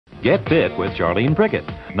Get fit with Charlene Prickett.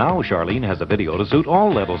 Now Charlene has a video to suit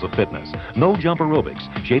all levels of fitness. No jump aerobics.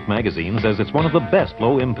 Shape magazine says it's one of the best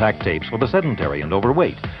low-impact tapes for the sedentary and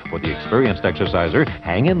overweight. For the experienced exerciser,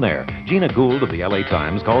 hang in there. Gina Gould of the LA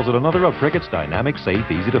Times calls it another of Prickett's dynamic, safe,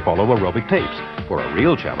 easy-to-follow aerobic tapes. For a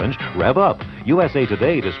real challenge, rev up. USA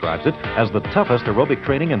Today describes it as the toughest aerobic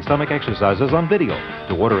training and stomach exercises on video.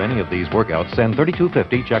 To order any of these workouts, send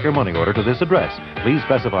 $32.50 check or money order to this address. Please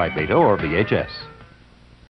specify Beta or VHS.